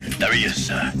There he is,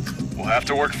 sir. We'll have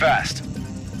to work fast.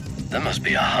 There must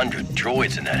be 100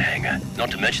 droids in that hangar,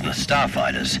 not to mention the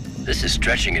starfighters. This is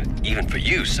stretching it even for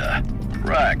you, sir.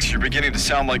 Rex, you're beginning to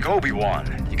sound like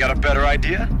Obi-Wan. You got a better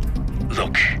idea?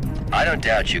 Look, I don't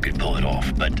doubt you could pull it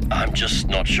off, but I'm just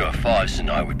not sure Fives and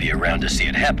I would be around to see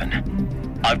it happen.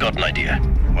 I've got an idea.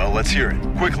 Well, let's hear it.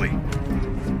 Quickly.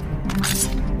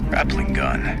 Grappling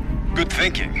gun. Good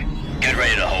thinking. Get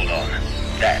ready to hold on.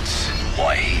 That's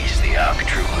why he's the ARC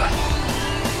Trooper.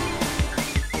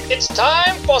 It's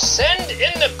time for Send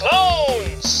in the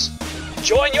Clones!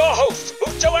 Join your hosts,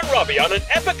 Bucho and Robbie, on an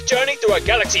epic journey through a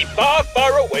galaxy far,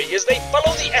 far away as they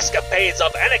follow the escapades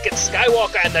of Anakin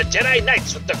Skywalker and the Jedi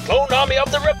Knights with the clone army of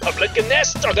the Republic in their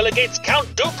struggle against Count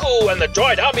Dooku and the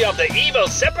droid army of the evil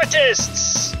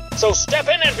Separatists. So step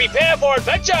in and prepare for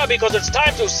adventure because it's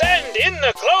time to send in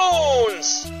the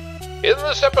clones! In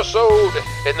this episode,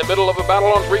 in the middle of a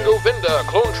battle on Ringo Vinda,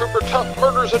 Clone Trooper Tup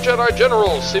murders a Jedi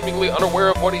general, seemingly unaware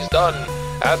of what he's done.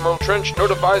 Admiral Trench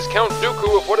notifies Count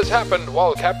Dooku of what has happened,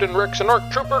 while Captain Rex and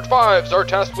ARC Trooper Fives are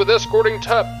tasked with escorting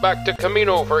Tup back to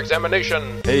Kamino for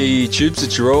examination. Hey Troops,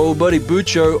 it's your old buddy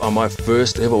Bucho on my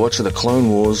first ever watch of the Clone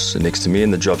Wars. And next to me in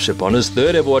the dropship on his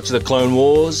third ever watch of the Clone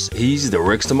Wars, he's the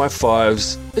Rex to my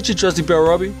Fives. It's your trusty pal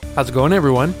Robbie. How's it going,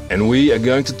 everyone? And we are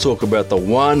going to talk about the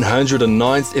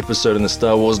 109th episode in the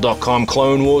StarWars.com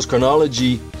Clone Wars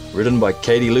chronology, written by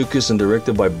Katie Lucas and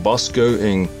directed by Bosco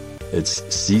Ing. It's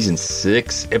Season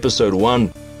 6, Episode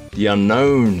 1, The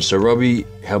Unknown. So, Robbie,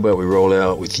 how about we roll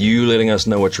out with you letting us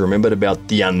know what you remembered about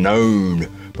The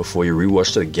Unknown before you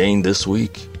rewatched it again this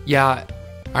week? Yeah,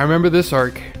 I remember this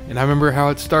arc, and I remember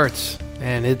how it starts,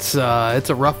 and it's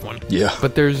a rough one. Yeah.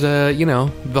 But there's,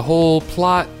 the whole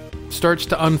plot starts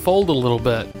to unfold a little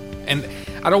bit. And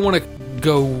I don't want to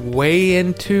go way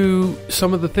into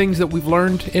some of the things that we've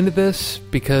learned into this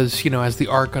because, as the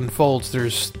arc unfolds,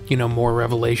 there's, more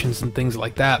revelations and things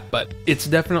like that. But it's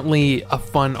definitely a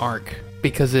fun arc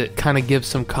because it kind of gives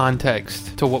some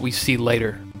context to what we see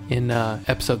later in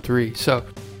episode 3. So,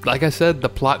 like I said, the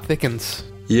plot thickens.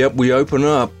 Yep, we open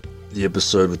up the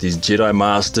episode with these Jedi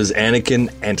Masters,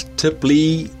 Anakin and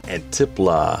Tiplee and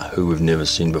Tiplar, who we've never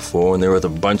seen before, and they're with a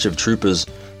bunch of troopers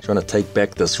trying to take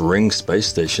back this ring space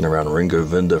station around Ringo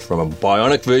Vinda from a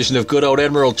bionic version of good old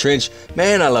Admiral Trench.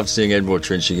 Man, I love seeing Admiral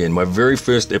Trench again. My very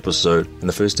first episode, and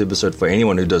the first episode for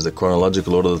anyone who does the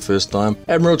chronological order the first time,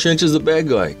 Admiral Trench is the bad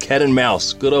guy. Cat and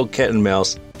mouse. Good old cat and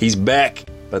mouse. He's back.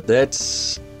 But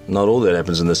that's not all that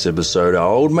happens in this episode. Our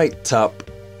old mate Tup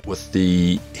with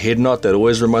the head knot that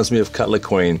always reminds me of Cutler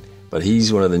Queen, but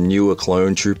he's one of the newer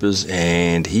clone troopers,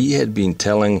 and he had been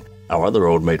telling our other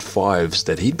old mate Fives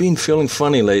that he'd been feeling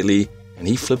funny lately, and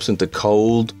he flips into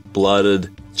cold-blooded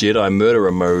Jedi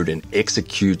murderer mode and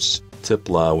executes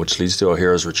Tiplar, which leads to our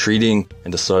heroes retreating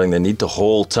and deciding they need to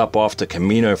haul Tup off to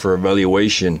Kamino for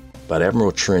evaluation. But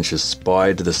Admiral Trench has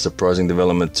spied this surprising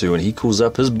development too, and he calls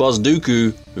up his boss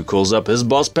Dooku, who calls up his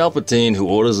boss Palpatine, who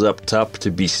orders up Tup to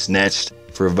be snatched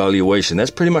for evaluation. That's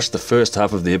pretty much the first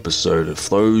half of the episode. It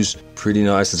flows pretty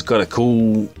nice. It's got a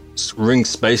cool ring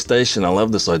space station. I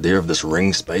love this idea of this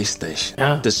ring space station.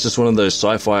 Yeah. It's just one of those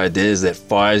sci-fi ideas that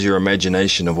fires your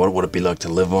imagination of what would it be like to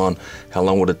live on, how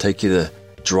long would it take you to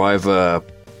drive a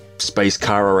space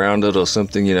car around it or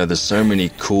something. There's so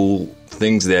many cool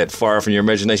things that fire off in your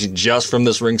imagination just from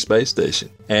this ring space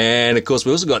station. And of course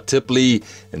we also got Tiplee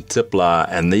and Tiplar,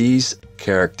 and these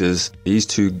characters, these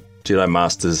two Jedi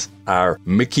Masters, are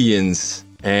Mickeyans.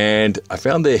 And I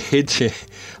found their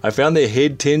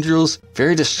head tendrils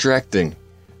very distracting,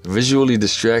 visually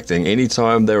distracting.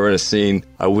 Anytime they were in a scene,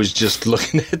 I was just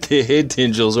looking at their head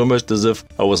tendrils almost as if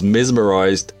I was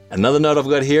mesmerized. Another note I've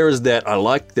got here is that I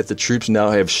like that the troops now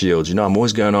have shields. I'm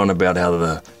always going on about how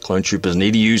the clone troopers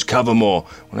need to use cover more.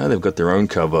 Well, now they've got their own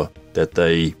cover that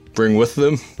they bring with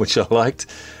them, which I liked.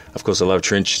 Of course, I love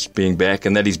Trench being back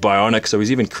and that he's bionic, so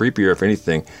he's even creepier if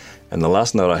anything. And the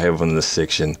last note I have in this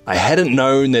section, I hadn't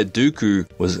known that Dooku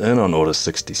was in on Order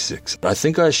 66. I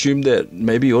think I assumed that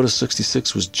maybe Order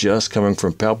 66 was just coming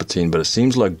from Palpatine, but it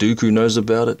seems like Dooku knows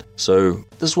about it. So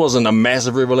this wasn't a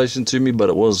massive revelation to me, but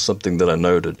it was something that I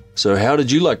noted. So how did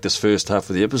you like this first half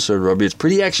of the episode, Robbie? It's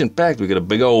pretty action-packed. We got a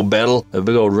big old battle, a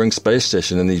big old ring space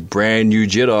station, and these brand new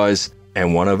Jedis,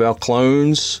 and one of our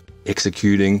clones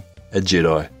executing a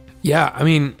Jedi. Yeah,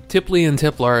 Tiplee and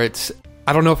Tiplar,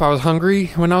 I don't know if I was hungry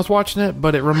when I was watching it,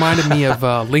 but it reminded me of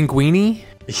Linguini.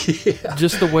 Yeah.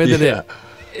 Just the way that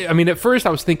at first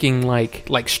I was thinking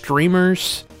like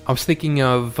streamers, I was thinking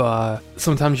of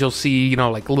sometimes you'll see,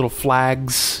 like little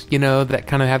flags, that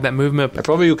kind of have that movement. It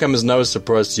probably will come as no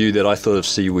surprise to you that I thought of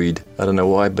seaweed. I don't know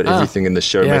why, but everything in the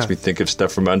show makes me think of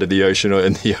stuff from under the ocean or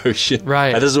in the ocean.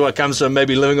 Right. And this is what comes from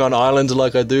maybe living on islands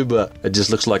like I do, but it just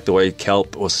looks like the way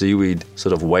kelp or seaweed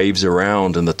sort of waves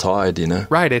around in the tide,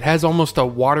 Right. It has almost a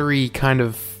watery kind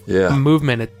of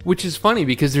movement, which is funny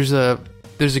because there's a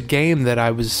game that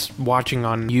I was watching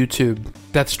on YouTube,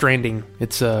 Death Stranding.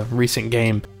 It's a recent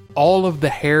game. All of the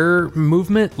hair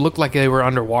movement looked like they were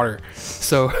underwater.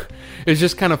 So it was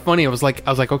just kind of funny. I was like,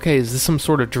 okay, is this some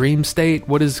sort of dream state?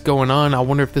 What is going on? I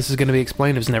wonder if this is going to be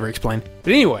explained. It was never explained.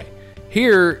 But anyway,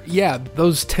 here,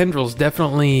 those tendrils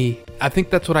definitely, I think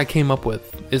that's what I came up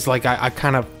with. Is like I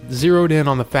kind of zeroed in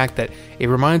on the fact that it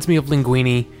reminds me of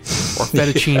linguine or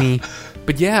fettuccine.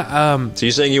 But so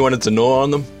you're saying you wanted to gnaw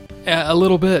on them? A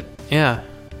little bit, yeah.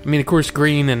 I mean, of course,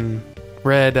 green and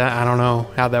red, I don't know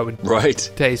how that would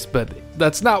taste, but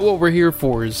that's not what we're here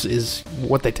for, is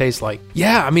what they taste like.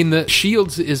 Yeah, I mean, the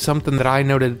shields is something that I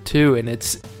noted too, and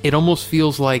it almost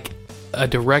feels like a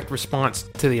direct response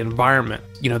to the environment.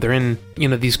 They're in,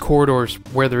 these corridors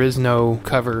where there is no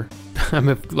cover.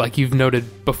 Like you've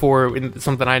noted before,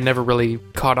 something I never really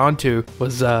caught on to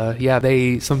was,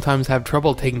 they sometimes have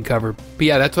trouble taking cover. But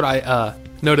yeah, that's what I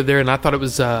noted there, and I thought it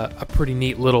was a pretty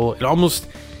neat little. It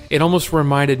almost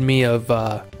reminded me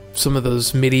of some of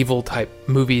those medieval type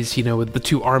movies, with the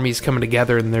two armies coming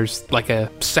together, and there's like a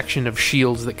section of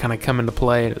shields that kind of come into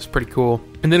play, and it was pretty cool.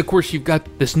 And then of course you've got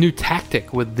this new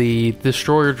tactic with the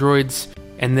destroyer droids,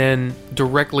 and then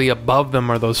directly above them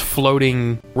are those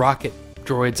floating rocket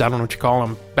droids. I don't know what you call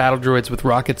them, battle droids with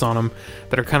rockets on them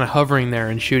that are kind of hovering there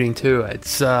and shooting too.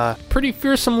 It's a pretty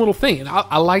fearsome little thing. And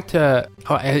I like to,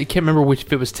 I can't remember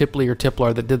if it was Tipley or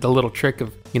Tiplar that did the little trick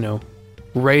of,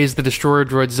 raise the destroyer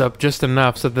droids up just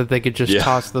enough so that they could just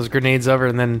toss those grenades over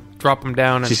and then drop them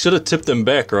down. She should have tipped them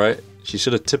back, right? She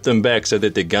should have tipped them back so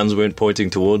that their guns weren't pointing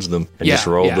towards them and just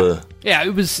rolled the... Yeah,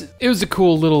 it was a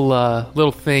cool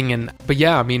little thing. But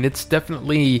yeah, I mean, it's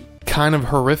definitely kind of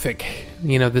horrific,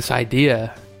 this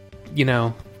idea,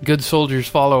 good soldiers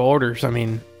follow orders. I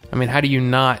mean, how do you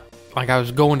not, like, I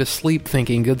was going to sleep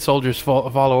thinking good soldiers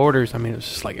follow orders. I mean, it was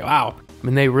just like, wow. I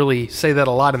mean, they really say that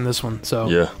a lot in this one.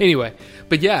 So anyway,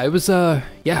 but yeah, it was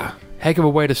heck of a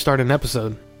way to start an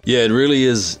episode. Yeah, it really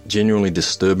is genuinely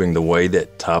disturbing the way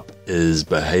that Tup is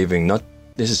behaving. Not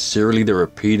necessarily the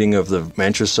repeating of the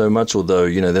mantra so much, although,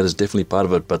 that is definitely part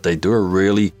of it, but they do a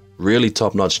really, really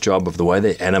top-notch job of the way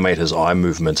they animate his eye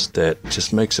movements that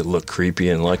just makes it look creepy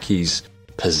and like he's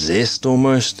possessed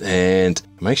almost, and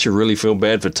makes you really feel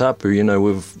bad for Tup, who,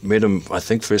 we've met him, I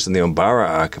think, first in the Umbara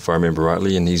arc, if I remember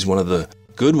rightly, and he's one of the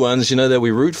good ones, that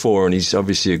we root for, and he's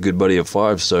obviously a good buddy of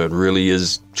Five, so it really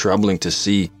is troubling to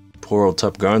see poor old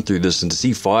Tup going through this, and to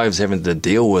see Fives having to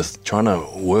deal with trying to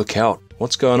work out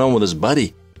what's going on with his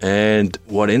buddy. And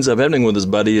what ends up happening with his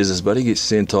buddy is his buddy gets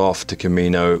sent off to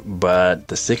Kamino, but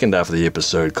the second half of the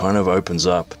episode kind of opens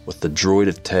up with the droid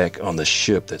attack on the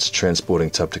ship that's transporting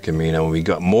Tup to Kamino, and we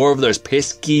got more of those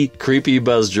pesky, creepy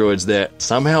buzz droids that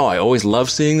somehow I always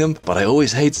love seeing them, but I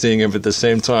always hate seeing them at the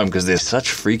same time because they're such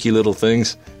freaky little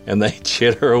things. And they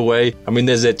chitter away. I mean,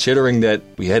 there's that chittering that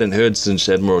we hadn't heard since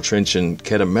Admiral Trench and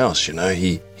Cat and Mouse,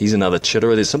 he's another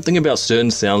chitterer. There's something about certain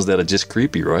sounds that are just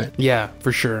creepy, right? Yeah,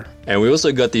 for sure. And we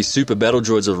also got these super battle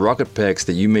droids of rocket packs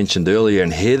that you mentioned earlier,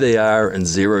 and here they are in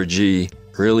Zero G,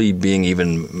 really being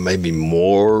even maybe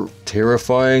more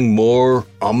terrifying, more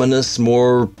ominous,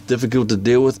 more difficult to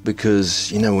deal with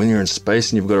because, when you're in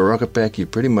space and you've got a rocket pack, you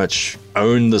pretty much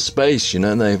own the space,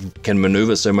 and they can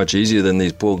maneuver so much easier than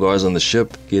these poor guys on the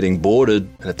ship getting boarded.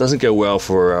 And it doesn't go well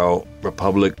for our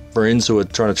Republic friends who are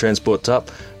trying to transport Tup,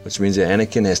 which means that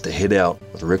Anakin has to head out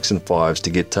with Rex and Fives to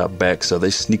get Tup back. So they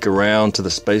sneak around to the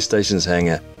space station's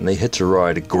hangar and they hitch a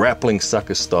ride, grappling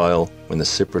sucker style, when the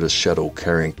Separatist shuttle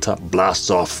carrying Tup blasts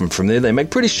off. And from there, they make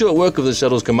pretty short work of the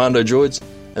shuttle's commando droids,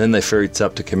 and then they ferry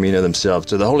Tup to Kamino themselves.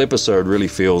 So the whole episode really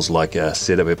feels like a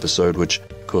setup episode, which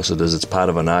of course it is. It's part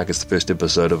of an arc. It's the first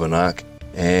episode of an arc.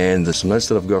 And there's some notes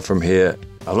that I've got from here.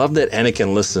 I love that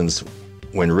Anakin listens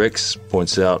when Rex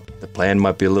points out the plan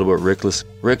might be a little bit reckless.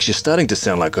 Rex, you're starting to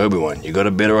sound like Obi-Wan. You got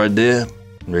a better idea?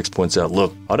 And Rex points out,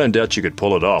 look, I don't doubt you could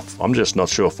pull it off. I'm just not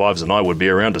sure Fives and I would be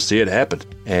around to see it happen.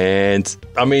 And,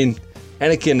 I mean,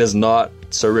 Anakin is not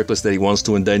so reckless that he wants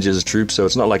to endanger his troops, so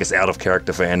it's not like it's out of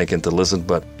character for Anakin to listen,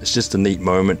 but it's just a neat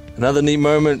moment. Another neat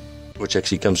moment, which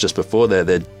actually comes just before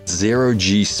that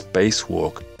Zero-G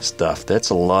spacewalk stuff. That's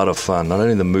a lot of fun. Not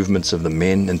only the movements of the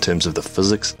men in terms of the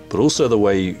physics, but also the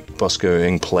way Bosco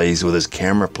Ing plays with his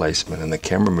camera placement and the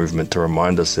camera movement to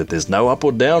remind us that there's no up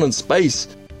or down in space.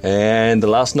 And the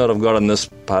last note I've got on this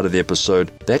part of the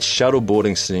episode, that shuttle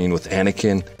boarding scene with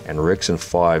Anakin and Rex and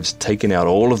Fives taking out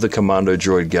all of the commando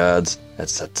droid guards,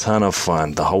 that's a ton of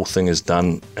fun. The whole thing is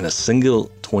done in a single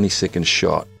 20-second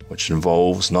shot, which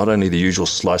involves not only the usual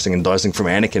slicing and dicing from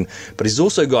Anakin, but he's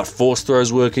also got force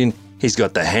throws working. He's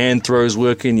got the hand throws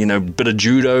working, bit of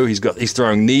judo. He's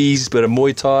throwing knees, bit of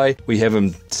Muay Thai. We have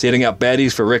him setting up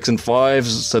baddies for Rex and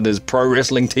Fives, so there's pro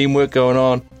wrestling teamwork going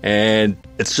on. And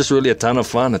it's just really a ton of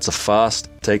fun. It's a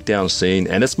fast takedown scene.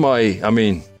 And it's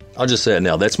I'll just say it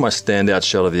now, that's my standout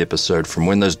shot of the episode. From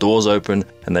when those doors open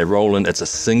and they roll in, it's a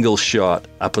single shot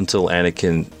up until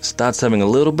Anakin starts having a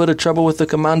little bit of trouble with the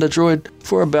commander droid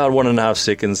for about 1.5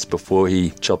 seconds before he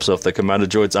chops off the commander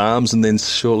droid's arms, and then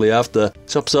shortly after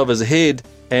chops off his head.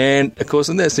 And of course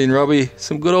in that scene, Robbie,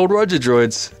 some good old Roger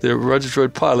droids, the Roger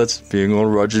droid pilots being all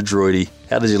Roger droidy.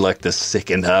 How did you like the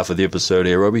second half of the episode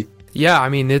here, Robbie? Yeah,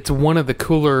 it's one of the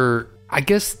cooler, I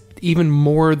guess, even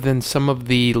more than some of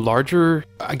the larger,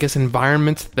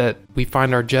 environments that we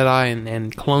find our Jedi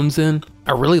and clones in.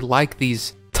 I really like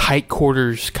these tight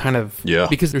quarters kind of,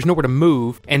 because there's nowhere to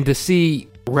move. And to see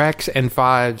Rex and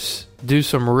Fives do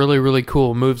some really, really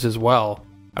cool moves as well.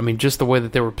 Just the way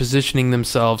that they were positioning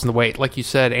themselves and the way, like you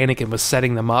said, Anakin was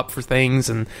setting them up for things.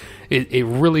 And it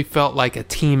really felt like a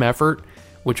team effort,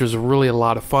 which was really a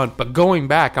lot of fun. But going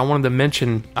back, I wanted to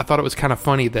mention, I thought it was kind of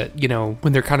funny that,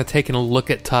 when they're kind of taking a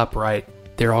look at Tup, right?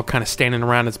 They're all kind of standing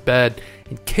around his bed,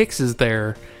 and Kix is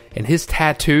there, and his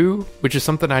tattoo, which is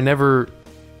something I never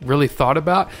really thought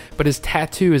about, but his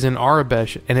tattoo is in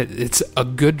Arabesh, and it's a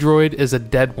good droid is a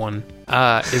dead one,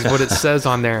 is what it says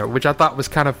on there, which I thought was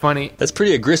kind of funny. That's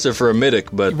pretty aggressive for a medic,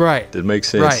 but right. It makes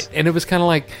sense. Right, and it was kind of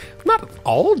like, not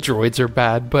all droids are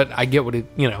bad, but I get what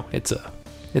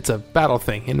it's a battle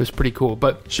thing, and it was pretty cool.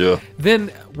 But sure. Then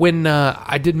when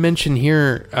I did mention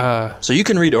here, so you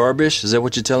can read Arabish? Is that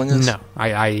what you're telling us? No,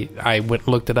 I went and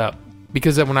looked it up,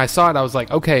 because when I saw it, I was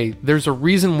like, okay, there's a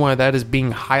reason why that is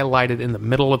being highlighted in the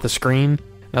middle of the screen.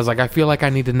 And I was like, I feel like I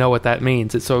need to know what that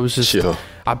means. And so it was just, sure.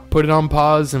 I put it on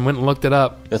pause and went and looked it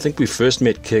up. I think we first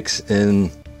met Kix in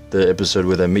the episode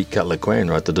where they meet Cutler Quane,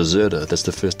 right? The deserter. That's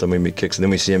the first time we meet Kix, and then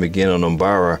we see him again on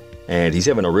Umbara. And he's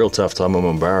having a real tough time on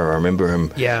Umbara. I remember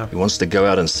him. Yeah. He wants to go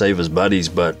out and save his buddies,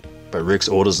 but Rex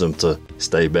orders him to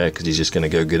stay back because he's just going to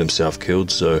go get himself killed.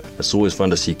 So it's always fun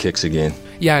to see Kix again.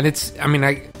 Yeah, and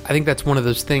I think that's one of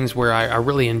those things where I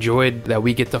really enjoyed that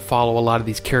we get to follow a lot of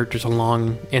these characters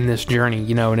along in this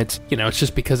journey, and it's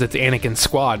just because it's Anakin's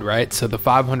squad, right? So the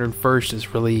 501st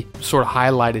is really sort of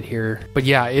highlighted here. But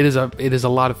yeah, it is a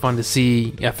lot of fun to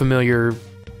see a familiar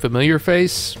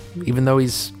face, even though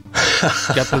he's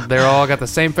they're all got the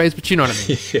same face, but you know what I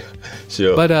mean. Yeah,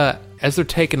 sure. But as they're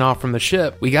taking off from the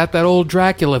ship, we got that old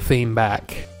Dracula theme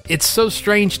back. It's so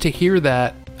strange to hear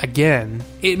that again.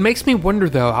 It makes me wonder,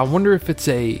 though. I wonder if it's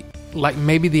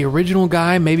maybe the original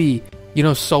guy, maybe,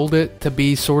 sold it to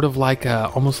be sort of like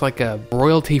almost like a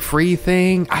royalty-free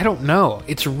thing. I don't know.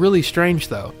 It's really strange,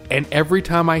 though. And every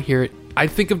time I hear it, I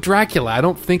think of Dracula. I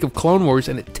don't think of Clone Wars,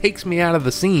 and it takes me out of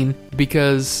the scene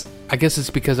because I guess it's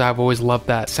because I've always loved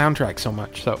that soundtrack so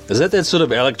much. So is that sort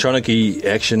of electronic-y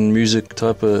action music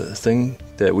type of thing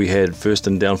that we had first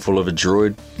in Downfall of a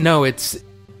Droid? No, it's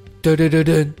dun dun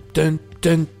dun dun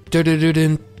dun dun dun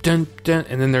dun dun dun,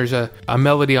 and then there's a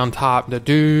melody on top. The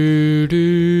do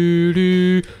do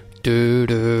do do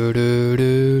do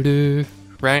do do.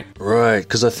 Right? Right,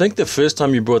 because I think the first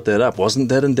time you brought that up, wasn't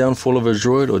that in Downfall of a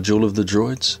Droid or Duel of the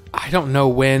Droids? I don't know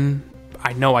when.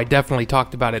 I know I definitely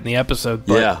talked about it in the episode.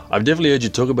 But yeah, I've definitely heard you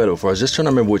talk about it before. I was just trying to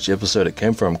remember which episode it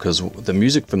came from, because the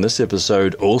music from this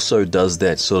episode also does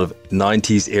that sort of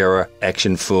 90s era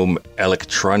action film,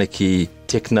 electronic-y,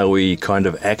 techno-y kind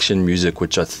of action music,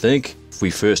 which I think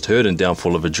we first heard in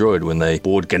Downfall of a Droid when they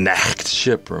board Ganacht's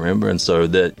ship, remember? And so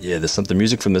there's something,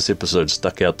 music from this episode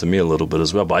stuck out to me a little bit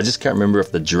as well, but I just can't remember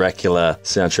if the Dracula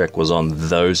soundtrack was on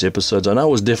those episodes. I know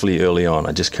it was definitely early on.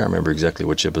 I just can't remember exactly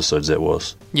which episodes that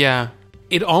was. Yeah.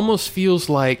 It almost feels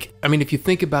like, if you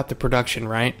think about the production,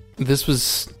 right? This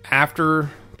was after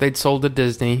they'd sold to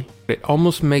Disney. It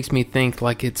almost makes me think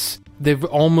like they've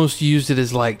almost used it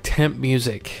as like temp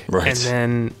music, right, and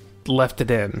then left it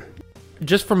in.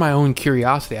 Just for my own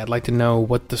curiosity, I'd like to know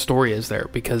what the story is there,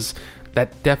 because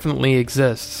that definitely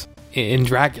exists in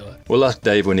Dracula. We'll ask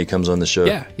Dave when he comes on the show.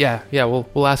 Yeah.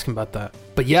 We'll ask him about that.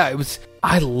 But yeah,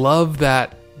 I love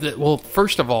that. Well,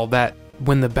 first of all, that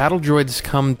when the battle droids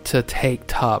come to take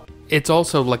Tup, it's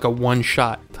also like a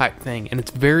one-shot type thing, and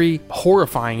it's very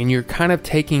horrifying, and you're kind of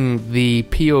taking the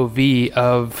POV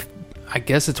of, I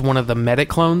guess it's one of the medic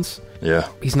clones. Yeah.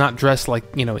 He's not dressed like,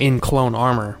 in clone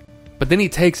armor, But then he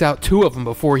takes out 2 of them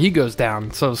before he goes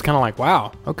down. So it's kind of like,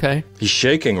 wow, okay. He's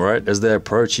shaking, right? As they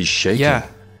approach, he's shaking.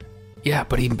 Yeah,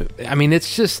 but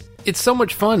it's so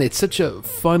much fun. It's such a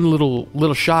fun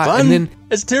little shot. Fun? And then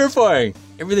It's terrifying.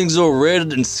 Everything's all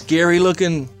red and scary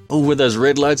looking. Oh, with those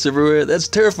red lights everywhere. That's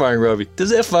terrifying, Robbie.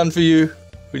 Is that fun for you?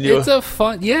 it's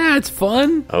it's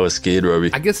fun. I was scared,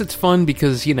 Robbie. I guess it's fun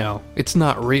because, it's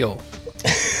not real.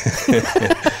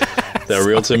 They're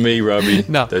real to me, Robbie.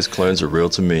 No. Those clones are real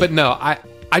to me. But no,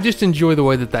 I just enjoy the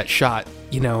way that shot,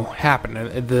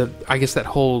 happened. I guess that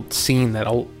whole scene, that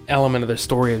whole element of the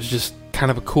story is just kind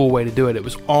of a cool way to do it. It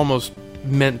was almost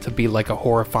meant to be like a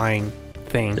horrifying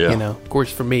thing, Yeah. Of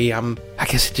course, for me, I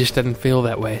guess it just doesn't feel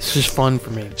that way. It's just fun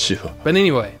for me. Sure. But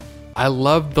anyway, I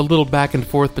love the little back and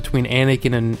forth between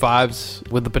Anakin and Fives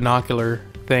with the binocular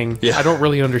thing. Yeah. I don't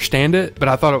really understand it, but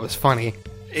I thought it was funny.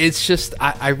 It's just,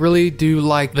 I really do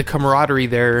like the camaraderie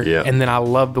there, Yeah. and then I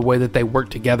love the way that they work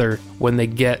together when they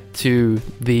get to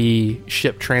the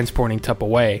ship transporting Tup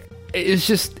away.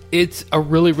 It's a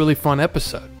really, really fun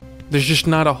episode. There's just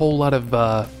not a whole lot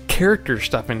of character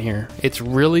stuff in here. It's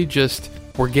really just,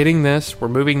 we're getting this, we're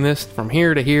moving this from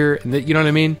here to here, and you know what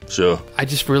I mean? Sure. I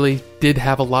just really did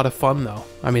have a lot of fun, though.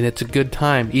 I mean, it's a good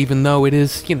time, even though it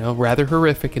is, rather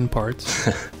horrific in parts.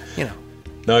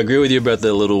 No, I agree with you about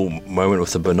that little moment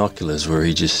with the binoculars where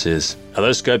he just says, "Are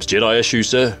those scopes Jedi issue,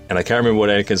 sir?" And I can't remember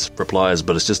what Anakin's reply is,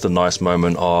 but it's just a nice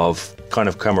moment of kind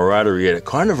of camaraderie. And it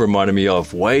kind of reminded me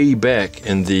of way back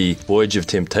in the Voyage of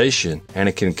Temptation.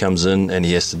 Anakin comes in and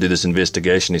he has to do this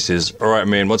investigation. He says, "All right,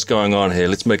 man, what's going on here?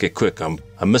 Let's make it quick.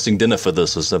 I'm missing dinner for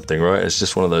this," or something, right? It's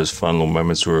just one of those fun little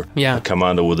moments where a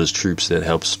commander with his troops that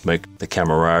helps make the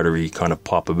camaraderie kind of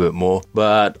pop a bit more.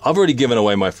 But I've already given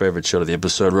away my favorite shot of the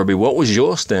episode. Robbie, what was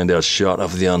your standout shot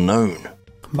of the unknown?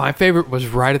 My favorite was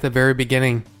right at the very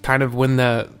beginning, kind of when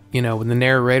the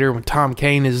narrator, when Tom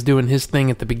Kane is doing his thing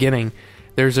at the beginning,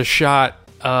 there's a shot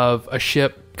of a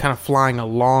ship kind of flying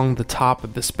along the top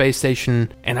of the space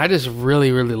station, and I just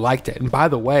really, really liked it. And by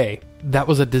the way, that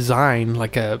was a design,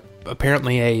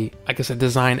 apparently a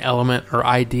design element or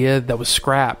idea that was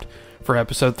scrapped for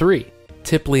episode 3.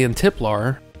 Tipley and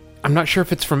Tiplar, I'm not sure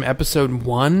if it's from episode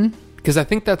 1, because I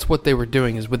think that's what they were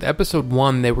doing, is with episode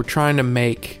 1, they were trying to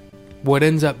make what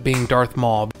ends up being Darth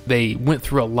Maul. They went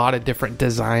through a lot of different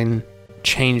design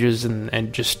changes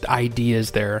and just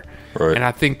ideas there. Right. And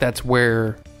I think that's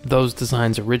where those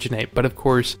designs originate. But of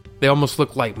course, they almost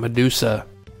look like Medusa,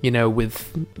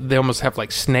 they almost have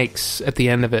like snakes at the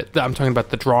end of it. I'm talking about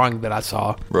the drawing that I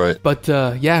saw. Right. But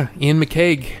Ian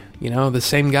McCaig, the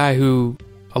same guy who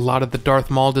a lot of the Darth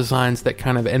Maul designs that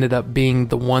kind of ended up being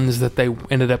the ones that they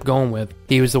ended up going with.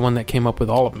 He was the one that came up with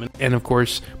all of them. And of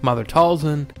course, Mother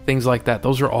Talzin, things like that.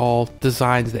 Those are all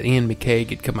designs that Ian McCaig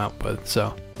had come up with.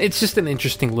 So it's just an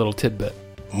interesting little tidbit.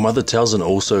 Mother Talzin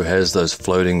also has those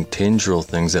floating tendril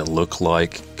things that look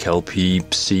like kelpy,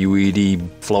 seaweedy,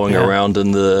 flowing around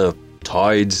in the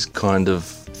tides kind of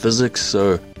physics.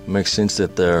 So it makes sense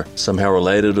that they're somehow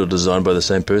related or designed by the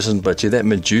same person. But yeah, that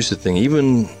Medusa thing,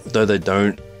 even though they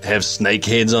don't have snake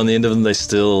heads on the end of them, they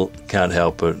still can't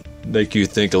help but make you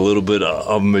think a little bit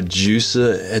of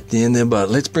Medusa at the end there. But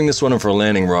let's bring this one in for a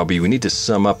landing, Robbie. We need to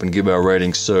sum up and give our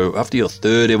ratings. So after your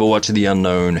third ever watch of The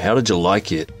Unknown, how did you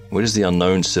like it? Where does The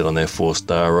Unknown sit on their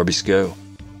 4-star Robbie scale?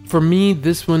 For me,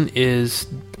 this one is,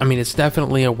 it's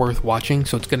definitely a worth watching,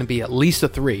 so it's going to be at least a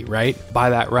 3, right? By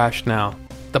that rationale.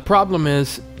 The problem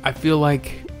is, I feel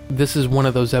like this is one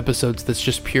of those episodes that's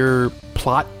just pure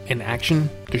plot and action.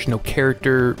 There's no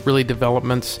character, really,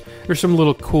 developments. There's some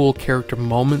little cool character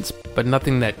moments, but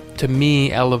nothing that, to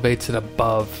me, elevates it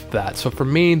above that. So for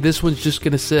me, this one's just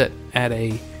going to sit at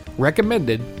a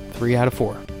recommended 3 out of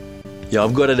 4. Yeah,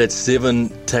 I've got it at 7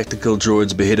 tactical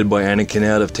droids beheaded by Anakin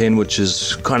out of 10, which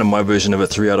is kind of my version of a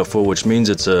 3 out of 4, which means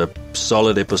it's a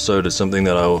solid episode. It's something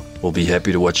that I will be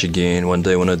happy to watch again one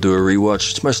day when I do a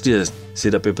rewatch. It's mostly a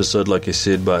setup episode, like I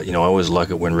said, but I always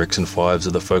like it when Rex and Fives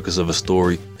are the focus of a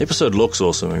story. The episode looks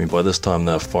awesome. By this time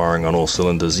they're firing on all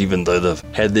cylinders, even though they've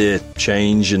had their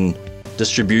change and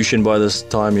distribution by this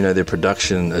time. Their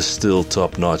production is still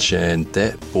top notch, and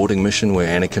that boarding mission where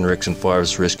Anakin, Rex and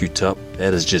Fives rescue Tup,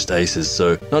 that is just aces.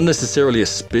 So not necessarily a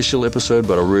special episode,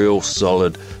 but a real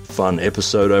solid fun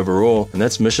episode overall, and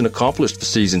that's mission accomplished for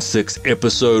season 6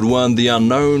 episode 1, The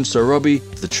Unknown. So Robbie,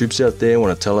 if the troops out there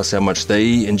want to tell us how much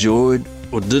they enjoyed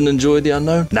or didn't enjoy The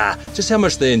Unknown, just how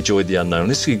much they enjoyed The Unknown.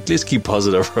 Let's keep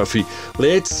positive, Robbie.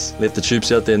 Let's let the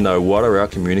troops out there know what are our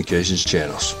communications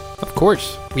channels. Of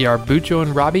course, we are Bucho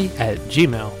and Robbie at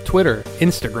Gmail, Twitter,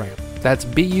 Instagram. That's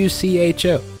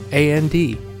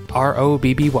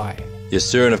BuchoAndRobby. Yes,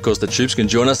 sir, and of course the troops can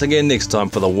join us again next time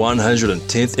for the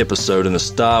 110th episode in the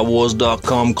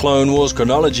StarWars.com Clone Wars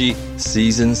chronology,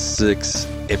 Season 6,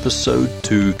 Episode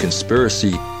 2,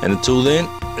 Conspiracy. And until then,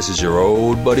 this is your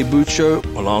old buddy Butcho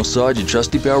alongside your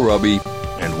trusty pal Robbie,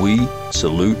 and we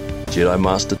salute Jedi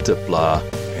Master Tiplar,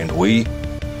 and we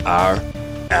are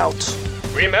out.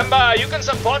 Remember, you can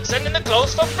support Send in the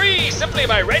Clothes for free simply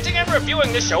by rating and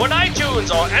reviewing the show on iTunes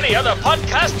or any other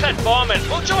podcast platform, and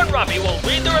Bucho and Robbie will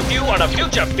read the review on a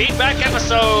future feedback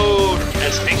episode.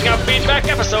 And speaking of feedback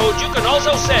episodes, you can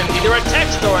also send either a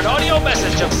text or an audio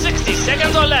message of 60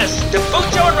 seconds or less to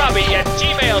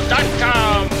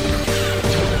buchoandrobbie@gmail.com.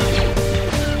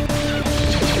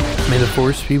 May the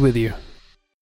Force be with you.